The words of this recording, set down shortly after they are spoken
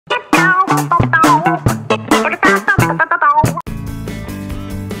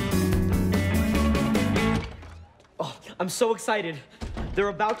so excited. They're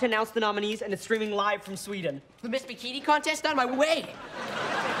about to announce the nominees, and it's streaming live from Sweden. The Miss Bikini contest on my way.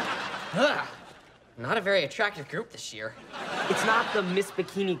 Ugh. Not a very attractive group this year. It's not the Miss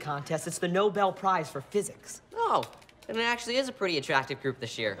Bikini contest, it's the Nobel Prize for Physics. Oh, and it actually is a pretty attractive group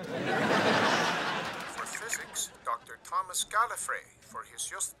this year. For physics, Dr. Thomas Gallifrey for his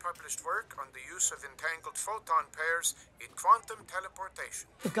just published work on the use of entangled photon pairs in quantum teleportation.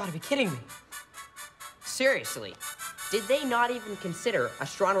 You've got to be kidding me. Seriously, did they not even consider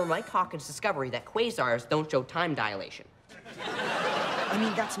astronomer Mike Hawkins' discovery that quasars don't show time dilation? I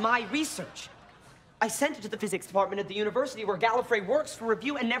mean, that's my research. I sent it to the physics department at the university where Gallifrey works for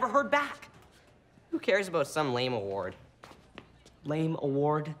review and never heard back. Who cares about some lame award? Lame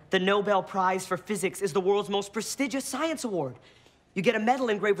award? The Nobel Prize for Physics is the world's most prestigious science award. You get a medal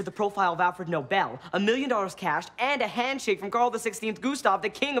engraved with the profile of Alfred Nobel, $1 million cash, and a handshake from Carl XVI Gustav, the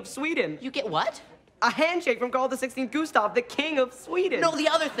King of Sweden. You get what? A handshake from Carl XVI Gustav, the King of Sweden. No, the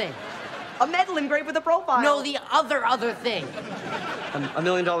other thing. A medal engraved with the profile. No, the other thing. $1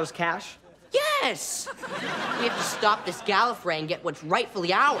 million cash? Yes! We have to stop this Gallifrey and get what's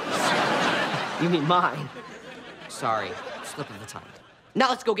rightfully ours. You mean mine? Sorry, slip of the tongue. Now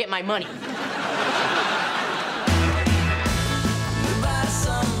let's go get my money.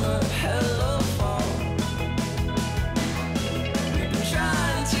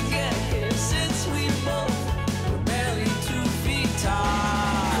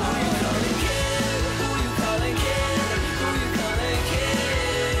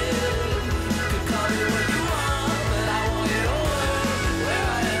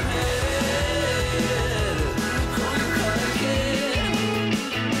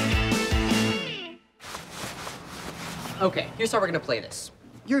 Okay, here's how we're gonna play this.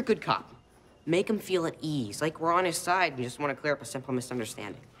 You're a good cop. Make him feel at ease, like we're on his side and just want to clear up a simple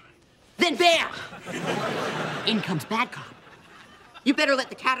misunderstanding. Then bam! In comes bad cop. You better let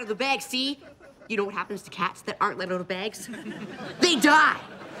the cat out of the bag, see? You know what happens to cats that aren't let out of bags? They die!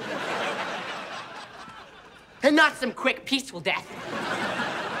 And not some quick, peaceful death.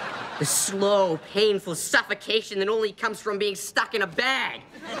 The slow, painful suffocation that only comes from being stuck in a bag.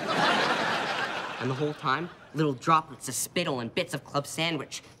 And the whole time, little droplets of spittle and bits of club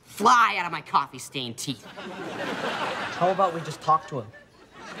sandwich fly out of my coffee-stained teeth. How about we just talk to him?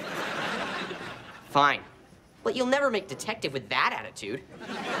 Fine. But you'll never make detective with that attitude.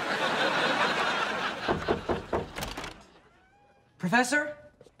 Professor?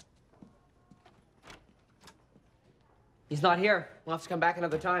 He's not here. We'll have to come back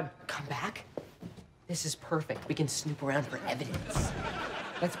another time. Come back? This is perfect. We can snoop around for evidence.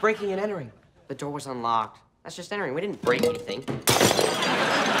 That's breaking and entering. The door was unlocked. That's just entering. We didn't break anything.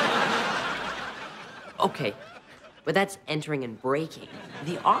 Okay, but that's entering and breaking.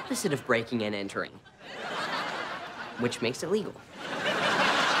 The opposite of breaking and entering. Which makes it legal.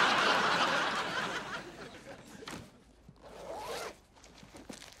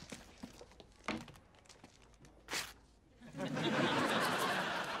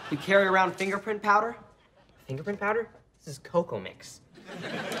 You carry around fingerprint powder? Fingerprint powder? This is cocoa mix.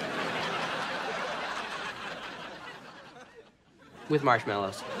 With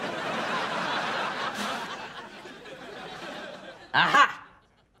marshmallows. Aha!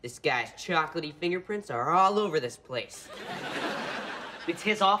 This guy's chocolatey fingerprints are all over this place. It's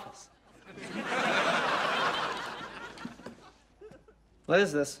his office. What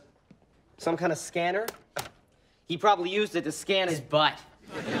is this? Some kind of scanner? He probably used it to scan His butt.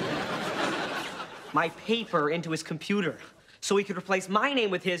 my paper into his computer so he could replace my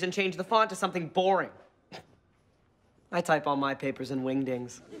name with his and change the font to something boring. I type all my papers in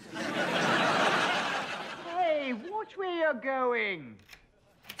wingdings. Hey, watch where you're going.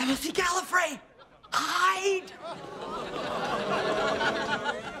 That must be Gallifrey! Hide!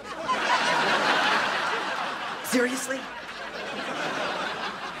 Seriously?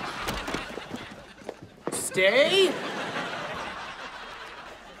 Stay.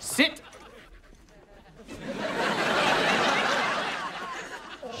 Sit.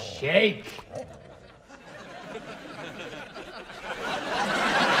 Shake.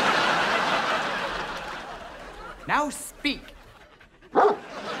 Now speak.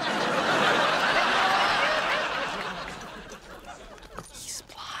 He's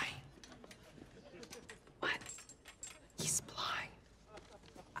blind. What? He's blind.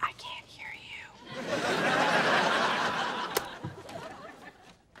 I can't hear you.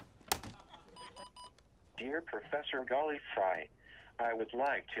 Dear Professor Gallifrey, I would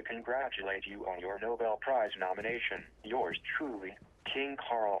like to congratulate you on your Nobel Prize nomination. Yours truly, King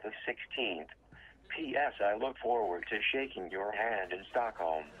Carl XVI. P.S. I look forward to shaking your hand in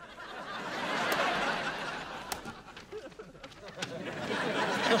Stockholm.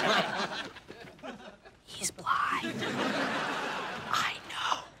 He's blind. I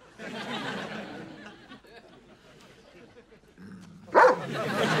know.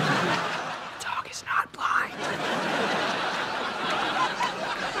 Dog is not blind.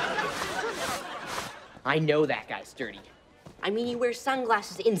 I know that guy's dirty. I mean, he wears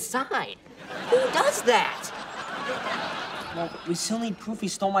sunglasses inside. Who does that? Well, we still need proof he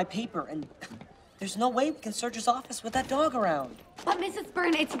stole my paper, and there's no way we can search his office with that dog around. But Mrs.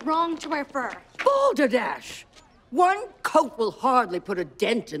 Byrne, it's wrong to wear fur. Balderdash! One coat will hardly put a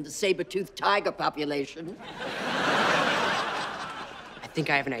dent in the saber-toothed tiger population. I think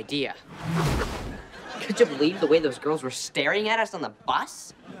I have an idea. Could you believe the way those girls were staring at us on the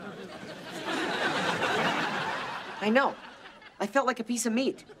bus? I know. I felt like a piece of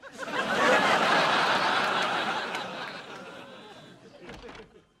meat.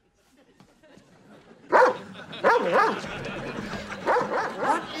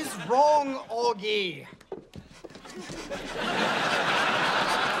 What is wrong, Augie?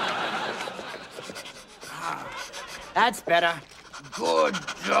 That's better. Good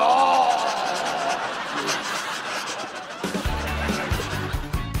dog.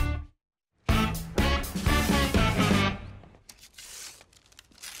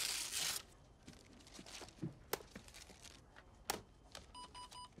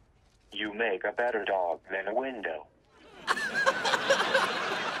 You make a better dog than a window.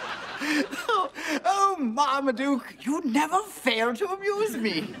 Oh, Marmaduke, you never fail to amuse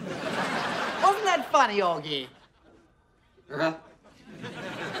me. Wasn't that funny, Augie?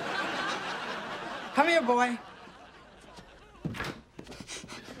 Come here, boy.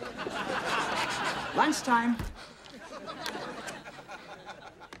 Lunchtime.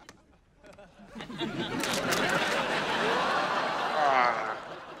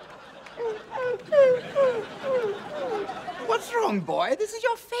 What's wrong, boy? This is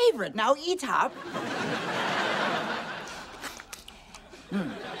your favorite. Now eat up.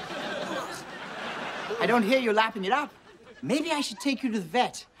 I don't hear you lapping it up. Maybe I should take you to the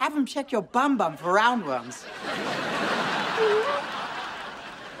vet. Have him check your bum-bum for roundworms.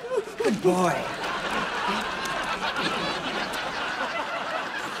 Good boy.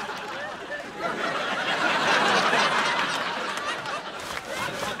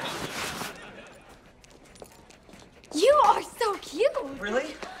 You are so cute.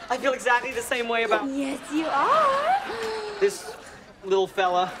 Really? I feel exactly the same way about Yes, you are. this little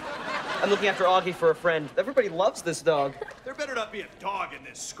fella. I'm looking after Augie for a friend. Everybody loves this dog. There better not be a dog in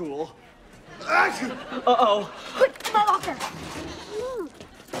this school. Uh-oh. Quick, my locker.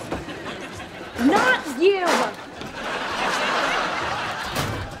 Not you.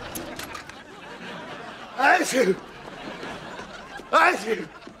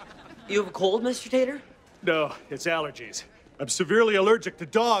 You have a cold, Mr. Tater? No, it's allergies. I'm severely allergic to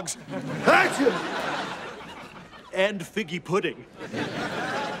dogs. And figgy pudding.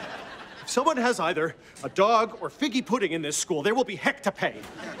 If someone has either a dog or figgy pudding in this school, there will be heck to pay.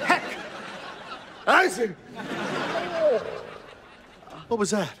 Heck! What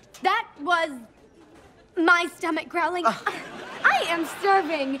was that? That was my stomach growling. I am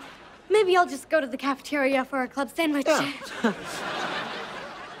starving. Maybe I'll just go to the cafeteria for a club sandwich.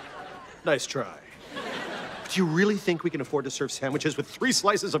 Nice try. Do you really think we can afford to serve sandwiches with 3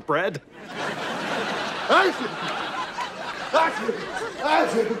 slices of bread?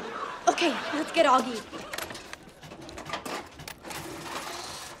 Okay, let's get Augie.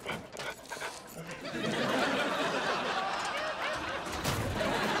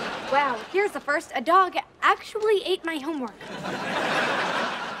 Wow, here's the first. A dog actually ate my homework.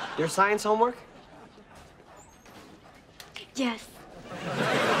 Your science homework? Yes.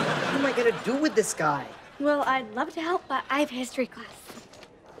 What am I gonna do with this guy? Well, I'd love to help, but I have history class.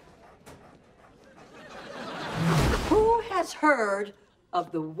 Who has heard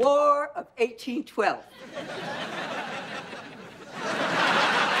of the War of 1812?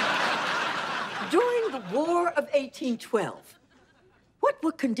 During the War of 1812, what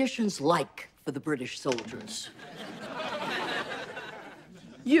were conditions like for the British soldiers?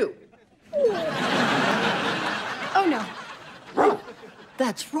 You. Oh, no.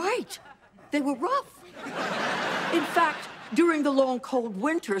 That's right. They were rough. In fact, during the long, cold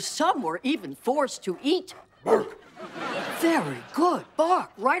winters, some were even forced to eat bark. Very good.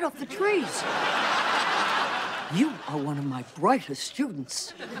 Bark right off the trees. You are one of my brightest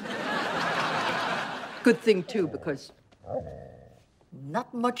students. Good thing, too, because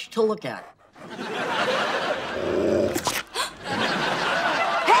not much to look at.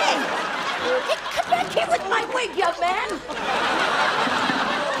 Hey! Come back here with my wig, young man!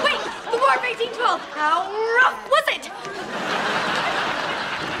 Wait, the War of 1812. How rough was it?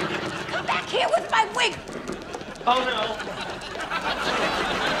 here with my wig! Oh, no.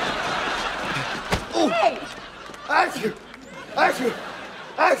 Oh. Hey! Action! Action!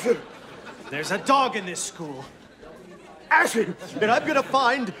 Action! There's a dog in this school. Action! And I'm gonna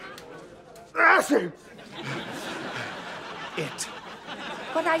find... Action! It.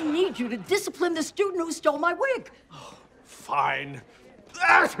 But I need you to discipline the student who stole my wig. Fine.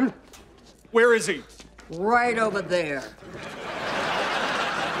 Action! Where is he? Right over there.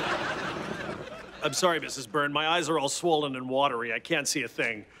 I'm sorry, Mrs. Byrne. My eyes are all swollen and watery. I can't see a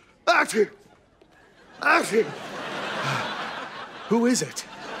thing. Action! Action! Who is it?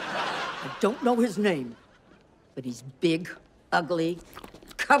 I don't know his name, but he's big, ugly,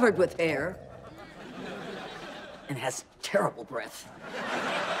 covered with hair, and has terrible breath.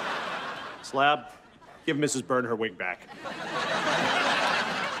 Slab, give Mrs. Byrne her wig back.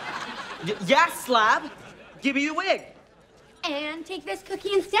 Yes, Slab. Give me the wig. And take this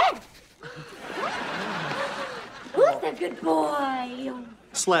cookie instead. Who's a good boy?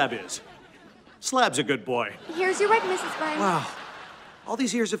 Slab is. Slab's a good boy. Here's your wig, Mrs. Byrne. Wow. All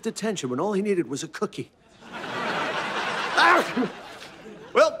these years of detention when all he needed was a cookie.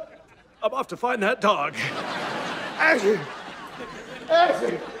 Well, I'm off to find that dog.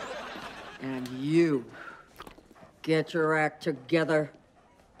 And you, get your act together.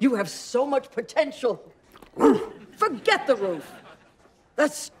 You have so much potential. Forget the roof. The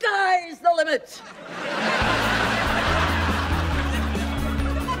sky's the limit.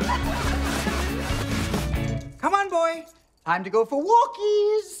 Come on, boy. Time to go for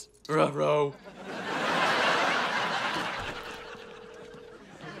walkies. Ruh-roh.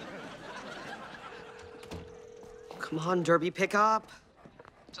 Come on, Derby, pick up.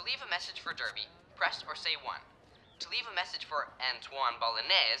 To leave a message for Derby, press or say 1. To leave a message for Antoine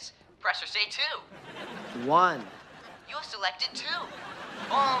Bolognese, press or say 2. 1. You have selected 2.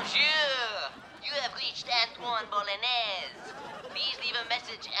 Bonjour! You have reached Antoine Bolognese. Please leave a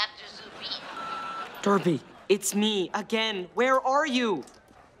message after the beep. Derby, it's me again. Where are you?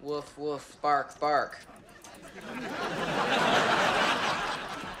 Woof, woof, bark, bark.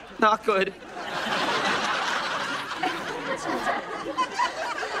 Not good.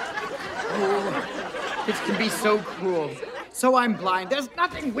 This can be so cruel. So I'm blind. There's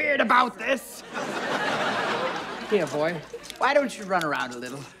nothing weird about this. Here, boy. Why don't you run around a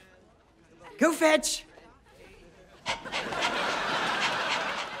little? Go fetch.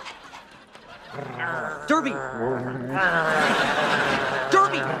 Derby!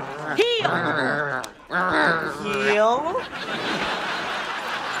 Derby! Heel! Heel?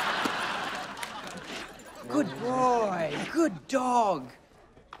 Good boy. Good dog.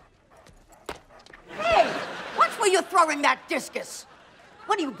 Hey, watch where you're throwing that discus.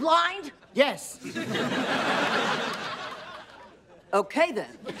 What, are you blind? Yes. Okay,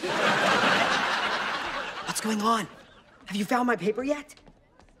 then. What's going on? Have you found my paper yet?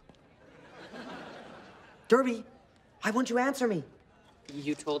 Derby, why won't you answer me?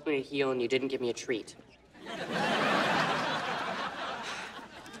 You told me to heel and you didn't give me a treat.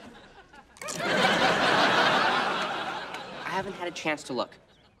 I haven't had a chance to look.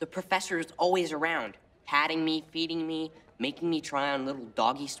 The professor is always around, patting me, feeding me, making me try on little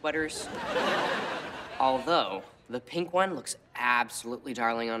doggy sweaters. Although, the pink one looks absolutely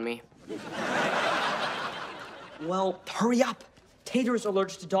darling on me. Well, hurry up. Tater's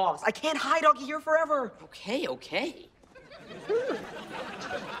allergic to dogs. I can't hide Doggy here forever. Okay, okay.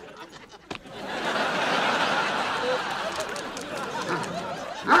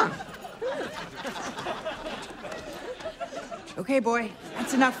 Okay, boy.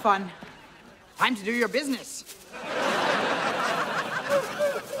 That's enough fun. Time to do your business.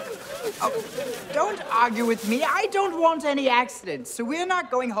 Oh, don't argue with me. I don't want any accidents, so we're not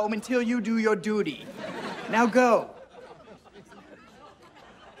going home until you do your duty. Now go.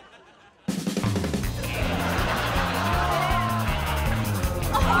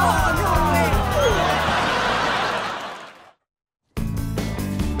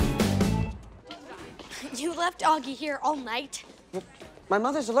 You left Augie here all night. My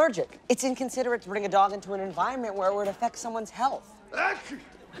mother's allergic. It's inconsiderate to bring a dog into an environment where it would affect someone's health.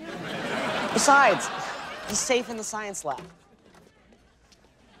 Besides, he's safe in the science lab.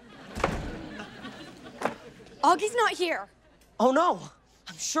 Augie's not here. Oh, no.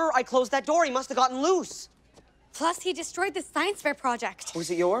 I'm sure I closed that door. He must have gotten loose. Plus, he destroyed the science fair project. Was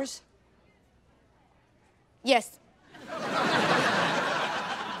it yours? Yes.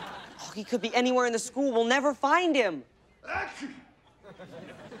 Oh, he could be anywhere in the school. We'll never find him.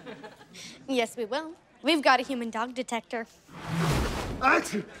 Yes, we will. We've got a human dog detector.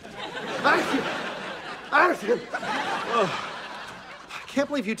 Action! Action! Action! Oh, I Can't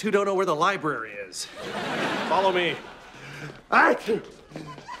believe you two don't know where the library is. Follow me.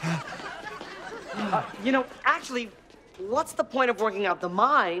 You know, actually, what's the point of working out the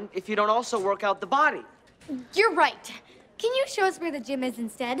mind if you don't also work out the body? You're right. Can you show us where the gym is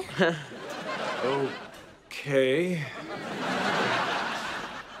instead? Okay.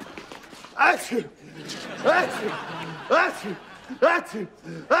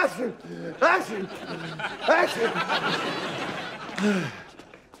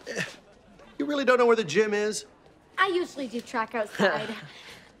 You really don't know where the gym is? I usually do track outside.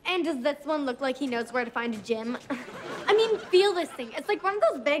 And does this one look like he knows where to find a gym? I mean, feel this thing. It's like one of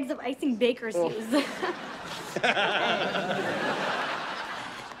those bags of icing bakers use.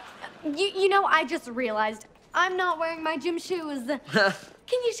 You know, I just realized I'm not wearing my gym shoes.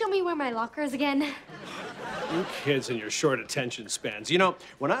 Can you show me where my locker is again? You kids and your short attention spans. You know,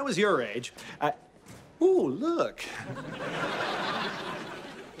 when I was your age, Ooh, look.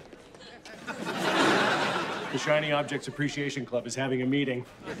 The Shiny Objects Appreciation Club is having a meeting.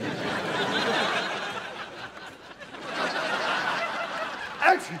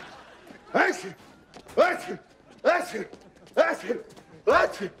 Action! Action! Action! Action! Action!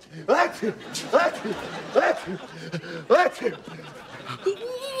 Action! Action! Action! Action! Action!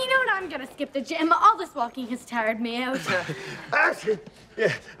 You know what? I'm gonna skip the gym. All this walking has tired me out. Action!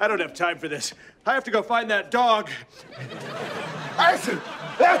 Yeah, I don't have time for this. I have to go find that dog. Action!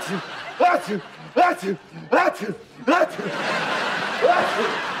 Action! Action! Action! Action! Action! Action!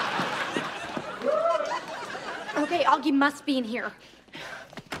 Okay, Augie must be in here.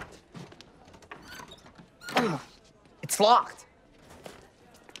 It's locked.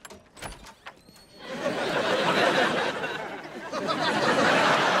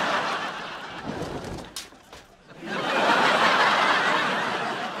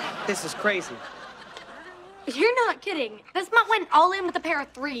 This is crazy. You're not kidding. This mutt went all in with a pair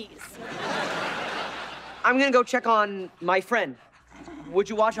of threes. I'm gonna go check on my friend. Would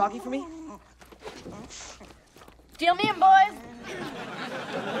you watch Augie for me? Deal me in, boys.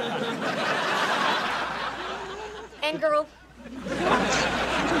 And girl.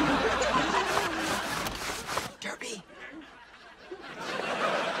 Derby.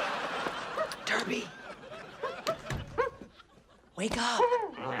 Derby. Wake up.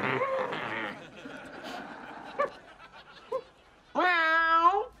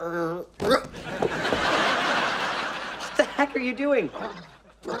 What the heck are you doing?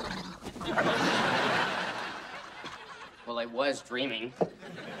 Well, I was dreaming.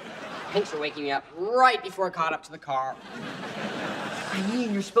 Thanks for waking me up right before I caught up to the car. I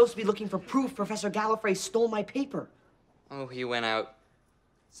mean, you're supposed to be looking for proof Professor Gallifrey stole my paper. Oh, he went out.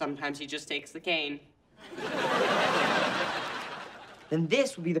 Sometimes he just takes the cane. Then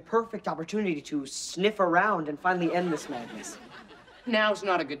this would be the perfect opportunity to sniff around and finally end this madness. Now's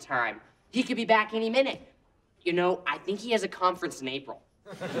not a good time. He could be back any minute. You know, I think he has a conference in April.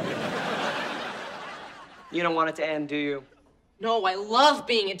 You don't want it to end, do you? No, I love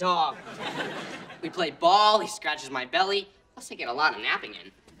being a dog. We play ball, he scratches my belly, plus I get a lot of napping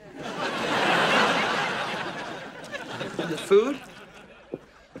in. The food?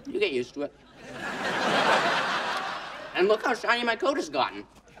 You get used to it. And look how shiny my coat has gotten.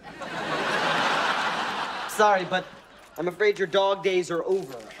 Sorry, but I'm afraid your dog days are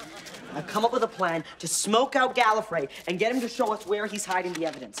over. I've come up with a plan to smoke out Gallifrey and get him to show us where he's hiding the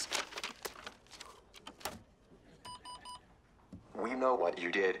evidence. We know what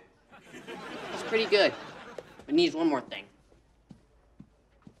you did. It's pretty good. It needs one more thing.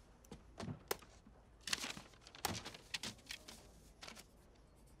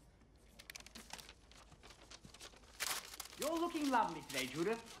 You're looking lovely today,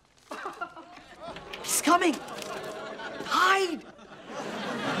 Judith. He's coming! Hide!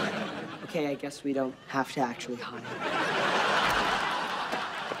 Okay, I guess we don't have to actually hide.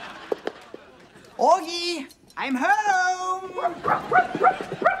 Augie, I'm home!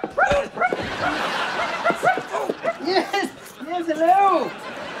 Yes, hello!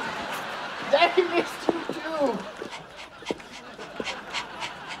 Daddy missed you too!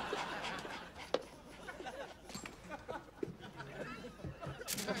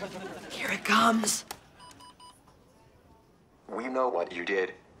 Here it comes. We know what you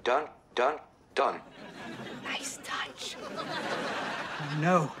did. Done, done, done. Nice touch. Oh,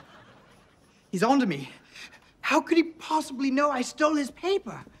 no. He's onto me. How could he possibly know I stole his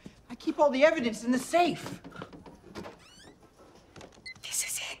paper? I keep all the evidence in the safe. This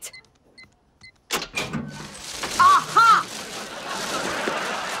is it. Aha!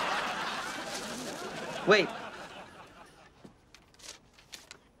 Wait.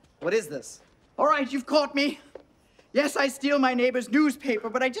 What is this? All right, you've caught me. Yes, I steal my neighbor's newspaper,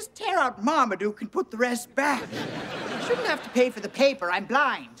 but I just tear out Marmaduke and put the rest back. I shouldn't have to pay for the paper. I'm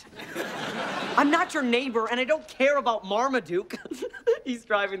blind. I'm not your neighbor, and I don't care about Marmaduke. He's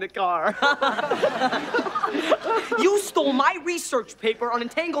driving the car. You stole my research paper on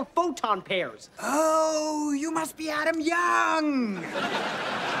entangled photon pairs. Oh, you must be Adam Young.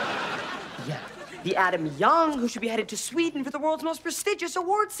 Yeah, the Adam Young who should be headed to Sweden for the world's most prestigious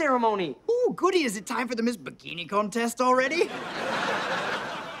award ceremony. Ooh, goody, is it time for the Miss Bikini contest already?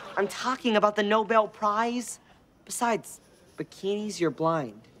 I'm talking about the Nobel Prize. Besides, bikinis, you're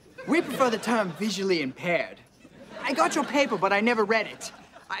blind. We prefer the term visually impaired. I got your paper, but I never read it.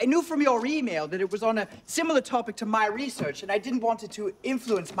 I knew from your email that it was on a similar topic to my research, and I didn't want it to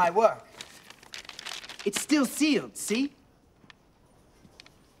influence my work. It's still sealed, see?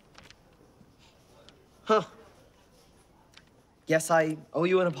 Huh. Guess I owe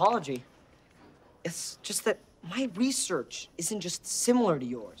you an apology. It's just that my research isn't just similar to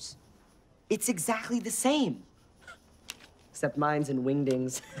yours. It's exactly the same. Except mine's in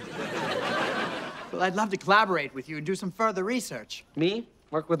wingdings. Well, I'd love to collaborate with you and do some further research. Me?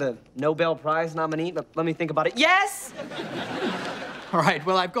 Work with a Nobel Prize nominee? Let me think about it. Yes! All right,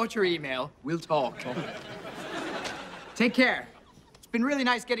 well, I've got your email. We'll talk. Take care. It's been really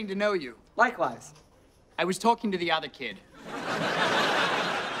nice getting to know you. Likewise. I was talking to the other kid.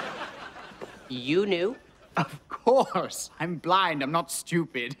 You knew? Of course. I'm blind. I'm not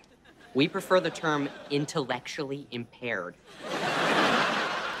stupid. We prefer the term intellectually impaired.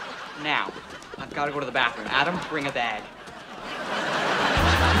 Now, I've got to go to the bathroom. Adam, bring a bag.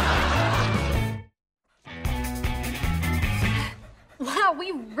 Wow,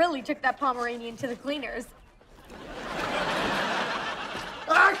 we really took that Pomeranian to the cleaners.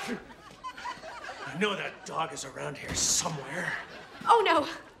 Action! I know that dog is around here somewhere. Oh, no.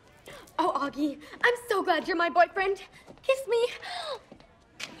 Oh, Augie, I'm so glad you're my boyfriend. Kiss me.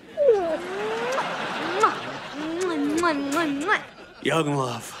 Young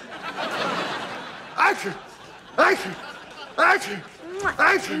love. Action! Action! Action!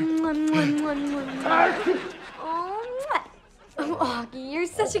 Action! Action! Oh, Augie, you're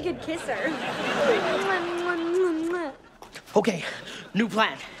such a good kisser. Okay, new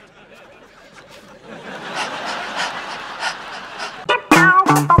plan.